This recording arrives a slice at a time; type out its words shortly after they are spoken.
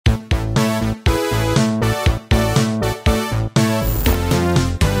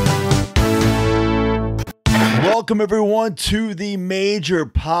Welcome everyone to the Major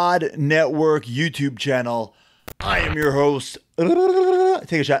Pod Network YouTube channel. I am your host.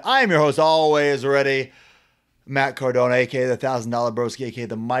 Take a shot. I am your host, always ready, Matt Cardona, aka the $1,000 Broski, aka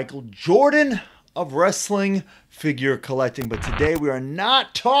the Michael Jordan of wrestling figure collecting. But today we are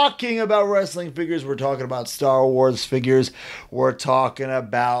not talking about wrestling figures. We're talking about Star Wars figures. We're talking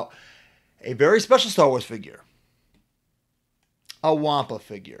about a very special Star Wars figure. A Wampa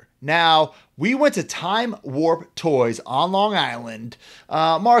figure. Now, we went to Time Warp Toys on Long Island.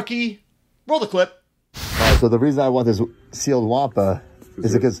 Marky, roll the clip. So the reason I want this sealed Wampa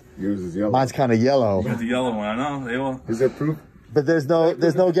is because mine's kind of yellow. That's the yellow one, I know. Is there proof? But there's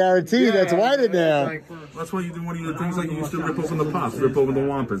no guarantee that's white in there. That's why you do one of the things like you used to rip open the pops, rip open the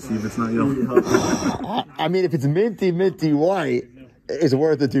Wampa and see if it's not yellow. I mean, if it's minty white, it's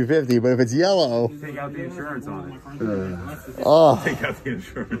worth the $250. But if it's yellow, Take out the insurance on it. Take out the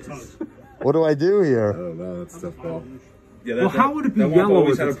insurance. what do I do here? Oh, no, that's tough ball. Yeah, Well, how would it be yellow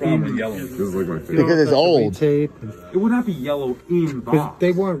always if had a it's problem in- with yellow. This is like my favorite. Because it's old. Tape. It would not be yellow in Because box.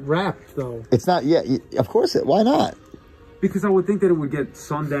 they weren't wrapped though. It's not yet. Of course it. Why not? Because I would think that it would get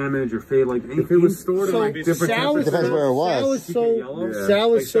sun damage or fade. Like if it was stored in like different temperatures. Depends where it was.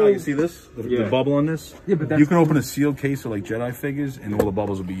 Sal is You so. see this? The bubble on this? Yeah, but that's you can open a sealed case of like Jedi figures and all the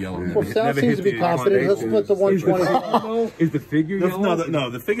bubbles will be yellow. Well, Sal seems to be confident. Let's put the 120. Is the figure yellow?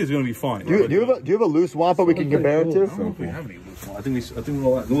 No, the figure's gonna be fine. Do you have a loose Wampa we can compare it I to? don't know if we have any loose ones. I think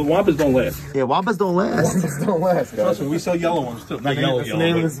we're all the Wampas don't last. Yeah, Wampas don't last. Don't last, guys. Listen, we sell yellow ones too. Not yellow.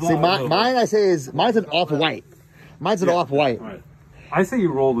 See, mine I say is mine's an off-white. Mine's an off-white. Right. I say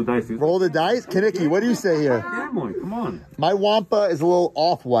you roll the dice. Roll the dice, Kaneki. What do you say here? Gambling, come on. My Wampa is a little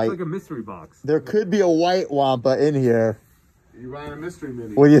off-white. It's like a mystery box. There could be a white Wampa in here. You buying a mystery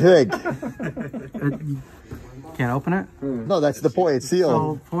mini? What do you think? Can't open it. No, that's the point. It's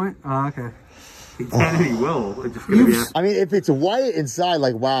sealed. Point. Oh, okay. He can and he will. It's just gonna be. I mean, if it's white inside,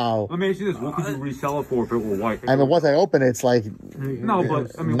 like, wow. Let me ask you this: what could you resell it for if it were white? I mean, once I open it, it's like No,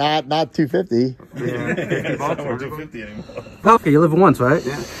 but I mean, not $250. yeah, Not worth 250 anymore. Okay, you live once, right?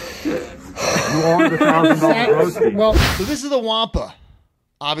 you are the $1,000 Broski. Well, So this is the Wampa.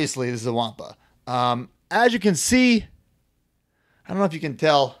 Obviously, this is a Wampa. As you can see, I don't know if you can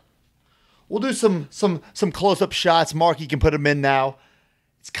tell. We'll do some close-up shots. Marky can put them in now.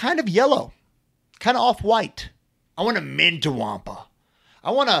 It's kind of yellow. Kind of off-white. I want a mint Wampa. I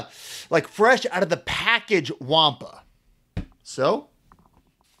want a, like, fresh out of the package Wampa. So,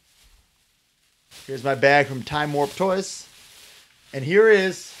 here's my bag from Time Warp Toys. And here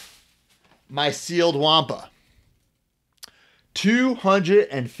is my sealed Wampa.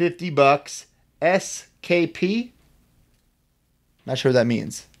 $250 SKP. Not sure what that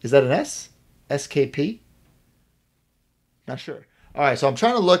means. Is that an S? SKP? Not sure. All right, so I'm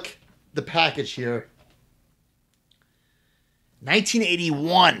trying to look the package here.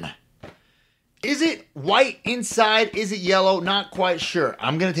 1981. Is it white inside? Is it yellow? Not quite sure.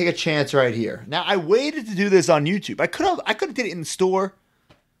 I'm gonna take a chance right here. Now I waited to do this on YouTube. I could have did it in the store.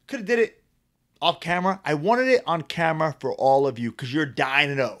 Could have did it off camera. I wanted it on camera for all of you because you're dying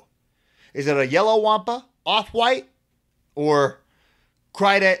to know. Is it a yellow Wampa, off-white, or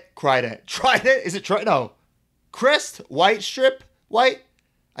Trident? Is it Trident? No. Crest, white strip, white.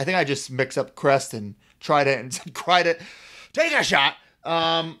 I think I just mixed up Crest and Trident and said Trident. Take a shot.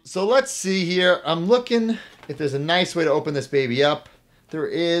 So let's see here. I'm looking if there's a nice way to open this baby up. There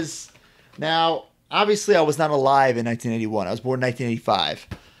is. Now, obviously, I was not alive in 1981. I was born in 1985.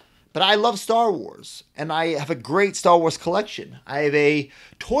 But I love Star Wars, and I have a great Star Wars collection. I have a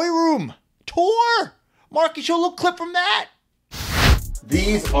toy room tour. Marky, show a little clip from that.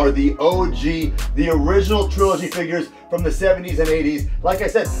 These are the OG, the original trilogy figures from the 70s and 80s. Like I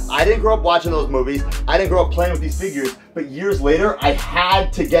said, I didn't grow up watching those movies. I didn't grow up playing with these figures, but years later, I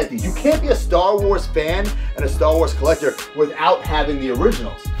had to get these. You can't be a Star Wars fan and a Star Wars collector without having the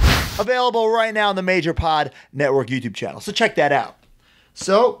originals. Available right now on the Major Pod Network YouTube channel, so check that out.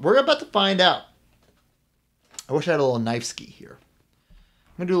 So, we're about to find out. I wish I had a little knife ski here. I'm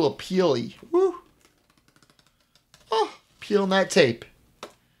gonna do a little peely. Woo. Oh, peeling that tape.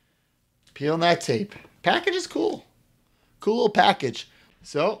 Peeling that tape. Package is cool. Cool little package.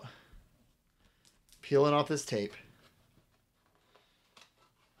 So, peeling off this tape.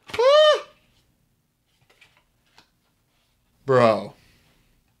 Ah! Bro.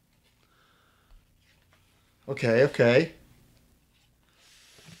 Okay.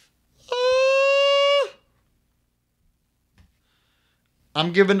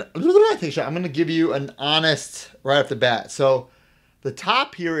 I'm going to give you an honest right off the bat. So the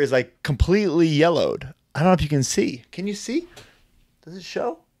top here is like completely yellowed. I don't know if you can see. Can you see? Does it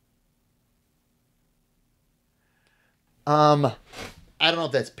show? I don't know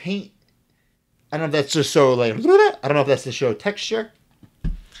if that's paint. I don't know if that's just so like, I don't know if that's to show texture.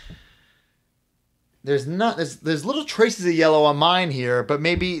 There's little traces of yellow on mine here, but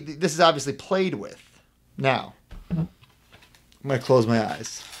maybe this is obviously played with. Now, I'm going to close my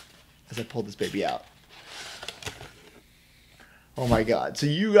eyes as I pull this baby out. Oh my God. So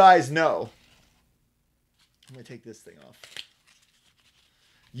you guys know. I'm going to take this thing off.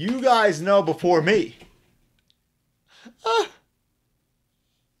 You guys know before me.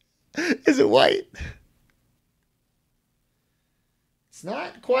 Is it white? It's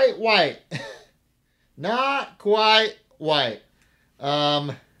not quite white. Not quite white.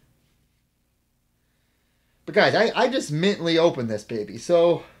 But guys, I just mentally opened this baby,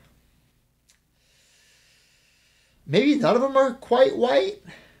 so maybe none of them are quite white.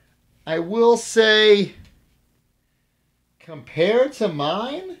 I will say, compared to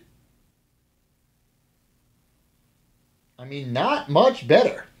mine, I mean, not much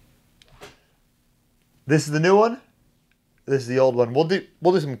better. This is the new one. This is the old one. We'll do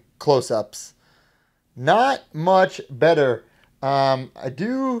some close-ups. Not much better. I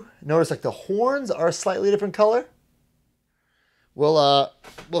do notice like the horns are a slightly different color. We'll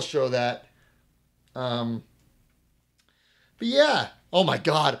show that. But yeah. Oh my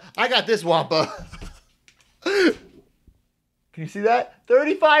God, I got this Wampa. Can you see that?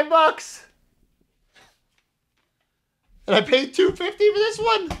 $35. And I paid $250 for this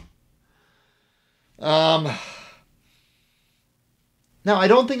one. Now, I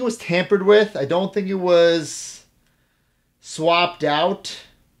don't think it was tampered with. I don't think it was swapped out.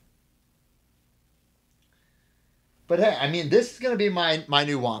 But hey, I mean, this is going to be my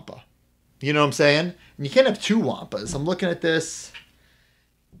new Wampa. You know what I'm saying? And you can't have two Wampas. I'm looking at this.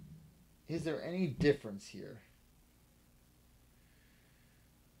 Is there any difference here?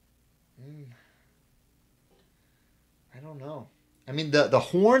 I don't know. I mean, the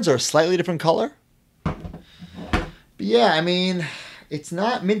horns are a slightly different color. But yeah, I mean, it's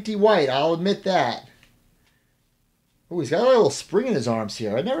not minty white. I'll admit that. Oh, he's got a little spring in his arms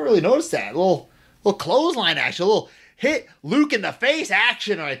here. I never really noticed that. A little clothesline action. A little hit Luke in the face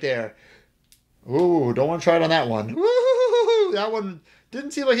action right there. Ooh, don't want to try it on that one. Woo! That one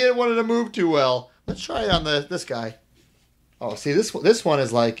didn't seem like he wanted to move too well. Let's try it on this guy. Oh, see, this one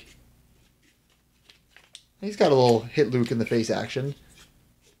is like... He's got a little hit Luke in the face action.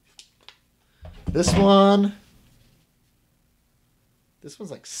 This one's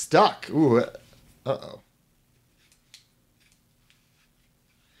like stuck. Ooh, uh-oh.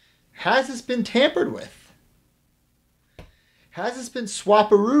 Has this been tampered with? Has this been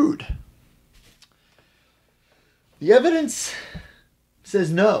swap-a-rooed? The evidence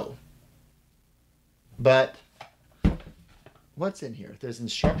says no. But what's in here? There's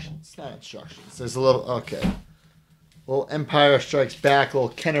instructions. It's not instructions. There's a little, okay. Little Empire Strikes Back, little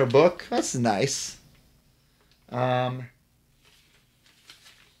Kenner book. That's nice.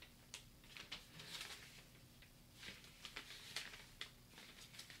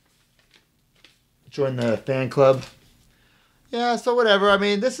 Join the fan club. Yeah, so whatever. I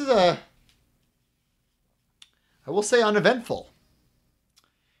mean, this is I will say, uneventful.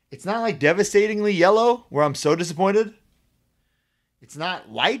 It's not like devastatingly yellow, where I'm so disappointed. It's not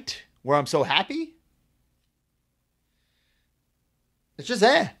white, where I'm so happy. It's just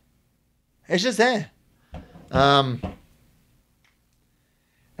there. It's just there. And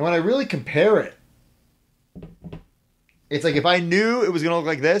when I really compare it, it's like if I knew it was going to look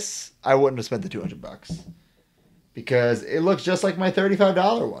like this, I wouldn't have spent the $200. Because it looks just like my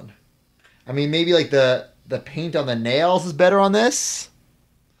 $35 one. I mean, maybe like the paint on the nails is better on this.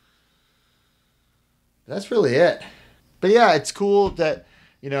 That's really it. But yeah, it's cool that,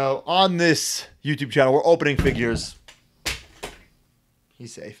 you know, on this YouTube channel, we're opening figures.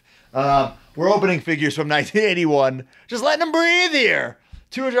 He's safe. We're opening figures from 1981. Just letting them breathe here.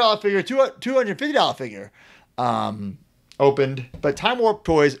 $200 figure, $250 figure. Opened. But Time Warp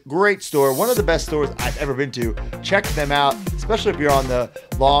Toys, great store. One of the best stores I've ever been to. Check them out, especially if you're on the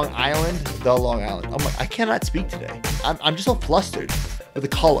Long Island. I cannot speak today. I'm just so flustered with the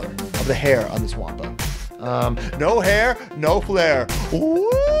color of the hair on this Wampa. No hair, no flair. Woo!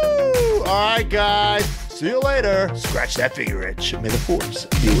 All right, guys. See you later. Scratch that figure itch. May the force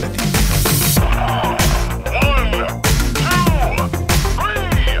be with you.